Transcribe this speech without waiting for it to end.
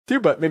too,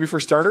 but maybe for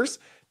starters,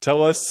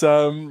 tell us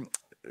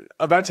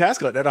about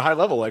Tasklet at a high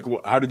level. Like,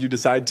 how did you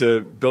decide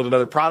to build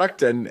another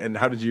product, and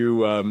how did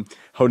you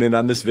hone in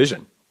on this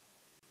vision?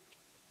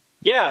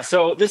 Yeah,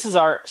 so this is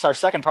our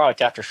second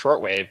product after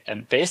Shortwave,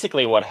 and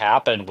basically what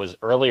happened was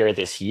earlier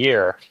this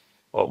year,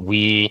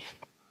 we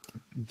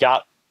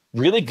got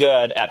really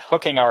good at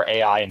hooking our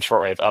AI and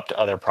Shortwave up to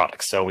other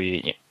products. So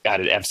we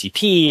added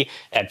MCP,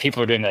 and people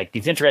were doing like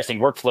these interesting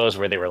workflows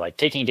where they were like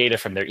taking data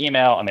from their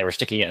email and they were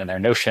sticking it in their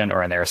Notion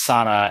or in their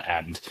Asana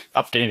and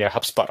updating their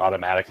HubSpot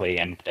automatically.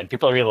 And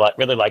people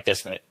really liked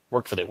this, and it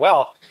worked really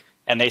well.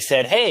 And they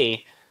said,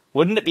 hey,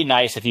 wouldn't it be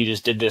nice if you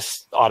just did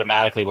this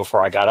automatically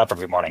before I got up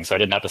every morning, so I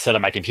didn't have to sit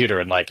on my computer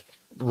and like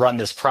run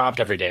this prompt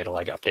every day to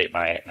like update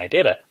my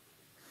data?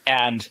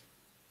 And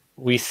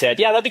we said,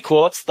 yeah, that'd be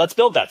cool. Let's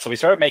build that. So we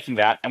started making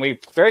that, and we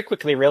very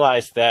quickly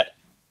realized that,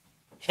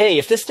 hey,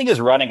 if this thing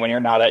is running when you're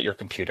not at your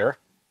computer,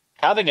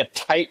 having a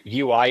tight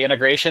UI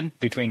integration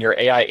between your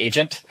AI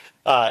agent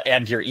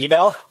and your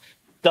email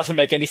doesn't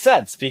make any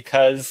sense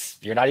because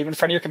you're not even in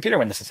front of your computer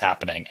when this is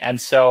happening. And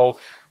so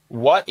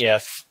what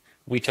if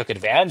we took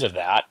advantage of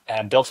that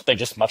and built something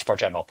just much more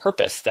general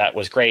purpose that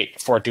was great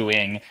for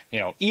doing,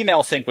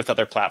 email sync with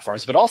other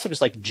platforms, but also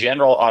just like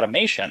general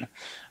automation.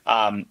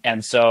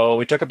 And so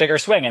we took a bigger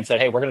swing and said,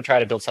 hey, we're going to try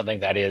to build something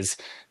that is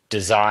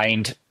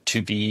designed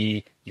to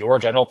be your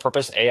general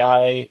purpose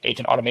AI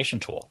agent automation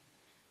tool.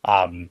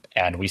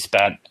 And we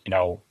spent,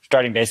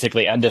 starting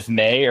basically end of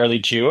May, early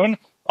June,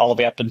 all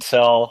the way up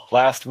until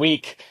last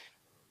week,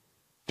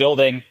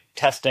 building,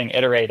 testing,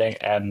 iterating,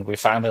 and we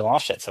finally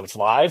launched it. So it's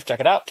live.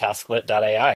 Check it out, tasklet.ai.